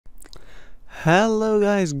Hello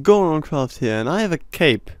guys, GoronCraft here, and I have a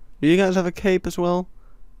cape. Do you guys have a cape as well?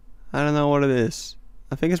 I don't know what it is.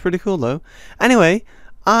 I think it's pretty cool though. Anyway,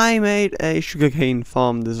 I made a sugarcane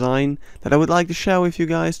farm design that I would like to share with you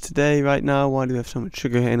guys today, right now, while I have so much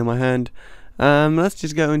sugarcane in my hand. Let's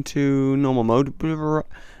just go into normal mode,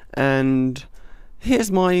 and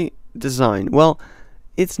here's my design. Well,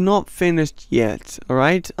 it's not finished yet,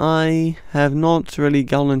 alright? I have not really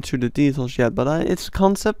gone into the details yet, but it's a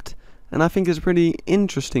concept. And I think it's a pretty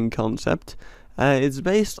interesting concept. It's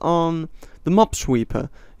based on the mop sweeper.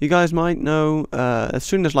 You guys might know, as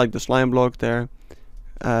soon as like the slime block there,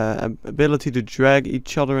 ability to drag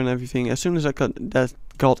each other and everything, as soon as that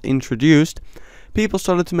got introduced, people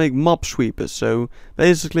started to make mop sweepers. So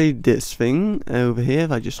basically this thing over here,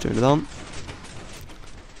 if I just turn it on,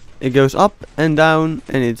 it goes up and down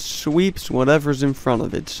and it sweeps whatever's in front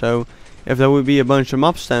of it. So if there would be a bunch of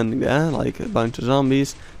mobs standing there, like a bunch of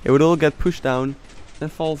zombies, they would all get pushed down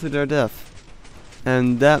and fall to their death.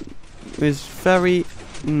 And that is very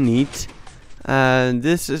neat. And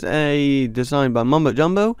this is a design by Mumbo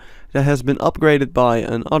Jumbo that has been upgraded by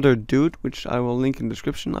another dude, which I will link in the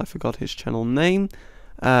description. I forgot his channel name.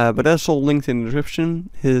 But that's all linked in the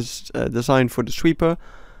description. His design for the sweeper.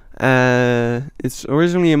 It's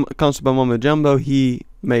originally a concept by Mumbo Jumbo. He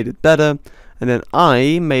made it better. And then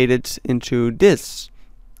I made it into this,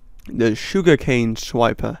 the SugarCane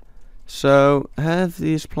Sweeper. So, have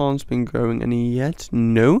these plants been growing any yet?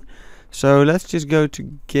 No. So, let's just go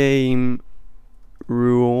to game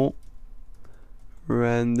rule,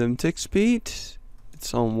 random tick speed.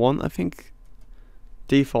 It's on 1, I think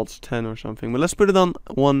default's 10 or something. But let's put it on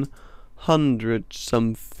 100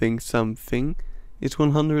 something. It's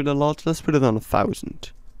 100 a lot? Let's put it on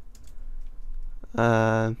 1000.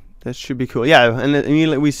 That should be cool. Yeah, and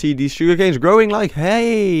immediately we see these sugarcanes growing like,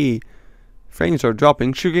 hey! Frames are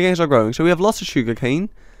dropping, sugarcanes are growing. So we have lots of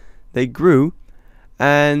sugarcane. They grew.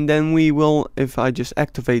 And then we will, if I just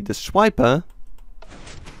activate the swiper,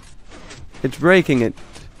 it's breaking it.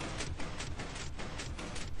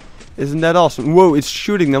 Isn't that awesome? Whoa, it's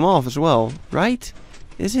shooting them off as well, right?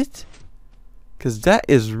 Is it? Because that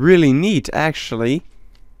is really neat, actually.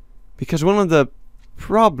 Because one of the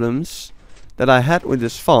problems that I had with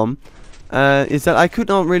this farm is that I could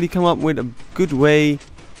not really come up with a good way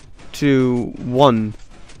to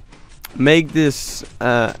make this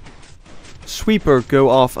sweeper go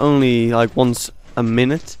off only like once a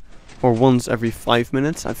minute or once every 5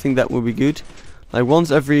 minutes. I think that would be good. Like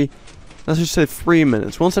once every, let's just say 3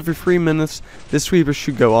 minutes. Once every 3 minutes this sweeper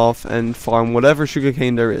should go off and farm whatever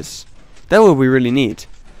sugarcane there is. That would be really neat.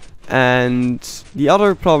 And the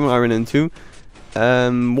other problem I ran into,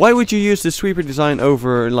 why would you use the sweeper design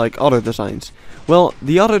over like other designs? Well,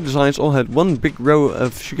 the other designs all had one big row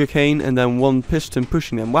of sugarcane and then one piston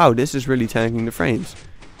pushing them. Wow, this is really tanking the frames.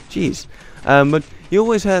 Jeez. But you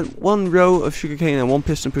always had one row of sugarcane and one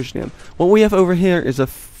piston pushing them. What we have over here is a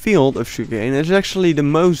field of sugarcane. It's actually the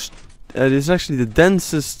most, it's actually the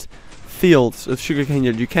densest field of sugarcane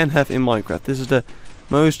that you can have in Minecraft. This is the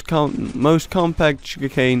most compact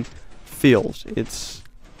sugarcane field. It's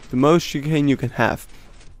the most sugarcane you can have,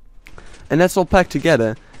 and that's all packed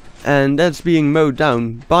together, and that's being mowed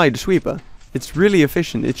down by the sweeper. It's really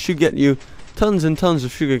efficient. It should get you tons and tons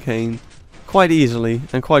of sugarcane quite easily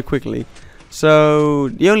and quite quickly. So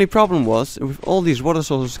the only problem was, with all these water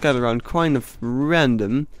sources scattered around kind of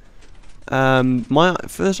random, my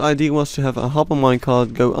first idea was to have a hopper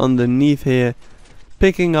minecart go underneath here,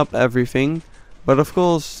 picking up everything, but of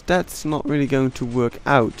course that's not really going to work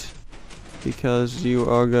out, because you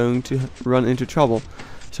are going to run into trouble.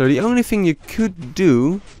 So the only thing you could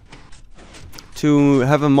do to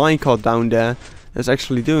have a minecart down there that's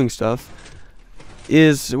actually doing stuff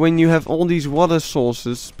is when you have all these water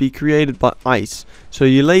sources be created by ice. So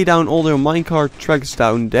you lay down all your minecart tracks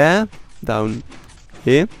down there, down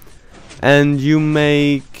here, and you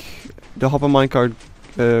make the hopper minecart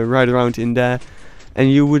ride around in there,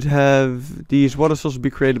 and you would have these water sources be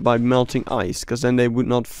created by melting ice, because then they would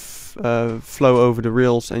not flow over the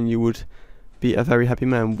rails and you would be a very happy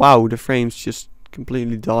man. Wow, the frames just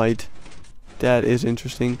completely died. That is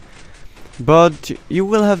interesting. But you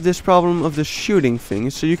will have this problem of the shooting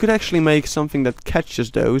things, so you could actually make something that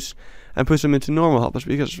catches those and puts them into normal hoppers,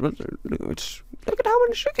 because look at how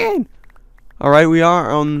many sugarcane. Alright, we are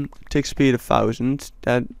on tick speed of 1000.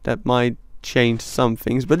 That might change some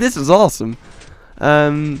things, but this is awesome.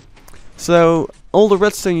 So all the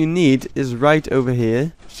redstone you need is right over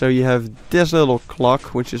here. So you have this little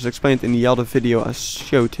clock, which is explained in the other video I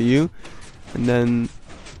showed to you. And then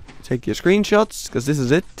take your screenshots, because this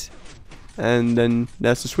is it. And then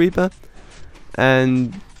that's the sweeper.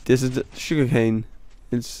 And this is the sugarcane.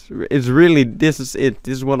 It's really, this is it.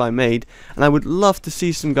 This is what I made, and I would love to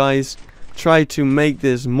see some guys try to make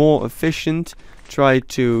this more efficient. Try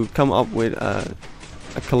to come up with a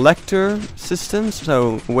collector system,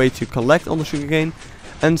 so a way to collect all the sugarcane.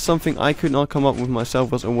 And something I could not come up with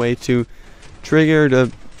myself was a way to trigger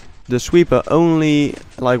the sweeper only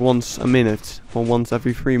like once a minute or once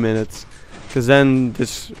every 3 minutes. Because then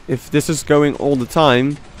if this is going all the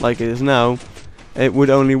time like it is now, it would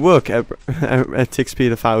only work at tick speed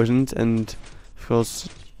 1000, and of course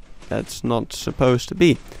that's not supposed to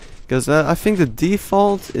be. Because I think the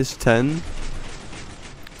default is 10.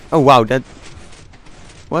 Oh wow,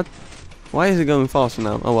 what? Why is it going faster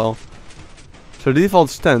now? Oh well. So the default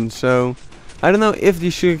is 10, so I don't know if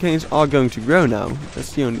these sugarcanes are going to grow now.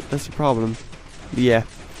 That's the problem. Yeah.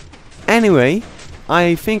 Anyway,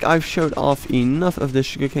 I think I've showed off enough of the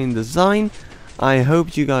sugarcane design. I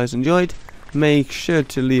hope you guys enjoyed. Make sure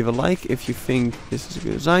to leave a like if you think this is a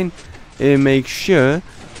good design. Make sure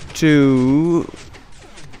to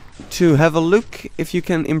have a look if you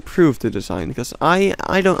can improve the design, because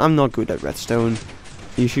I'm not good at redstone.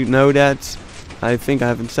 You should know that. I think I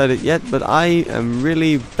haven't said it yet, but I am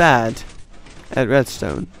really bad at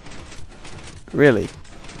redstone. Really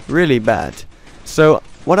bad. So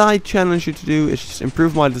what I challenge you to do is just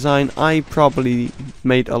improve my design. I probably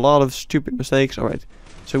made a lot of stupid mistakes. Alright,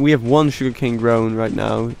 so we have 1 sugarcane grown right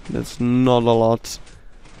now. That's not a lot.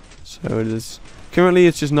 So it is currently,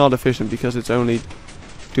 it's just not efficient because it's only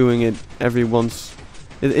doing it every once.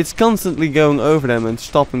 It's constantly going over them and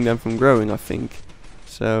stopping them from growing, I think.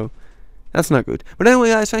 So that's not good. But anyway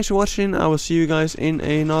guys, thanks for watching. I will see you guys in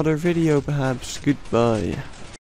another video perhaps. Goodbye.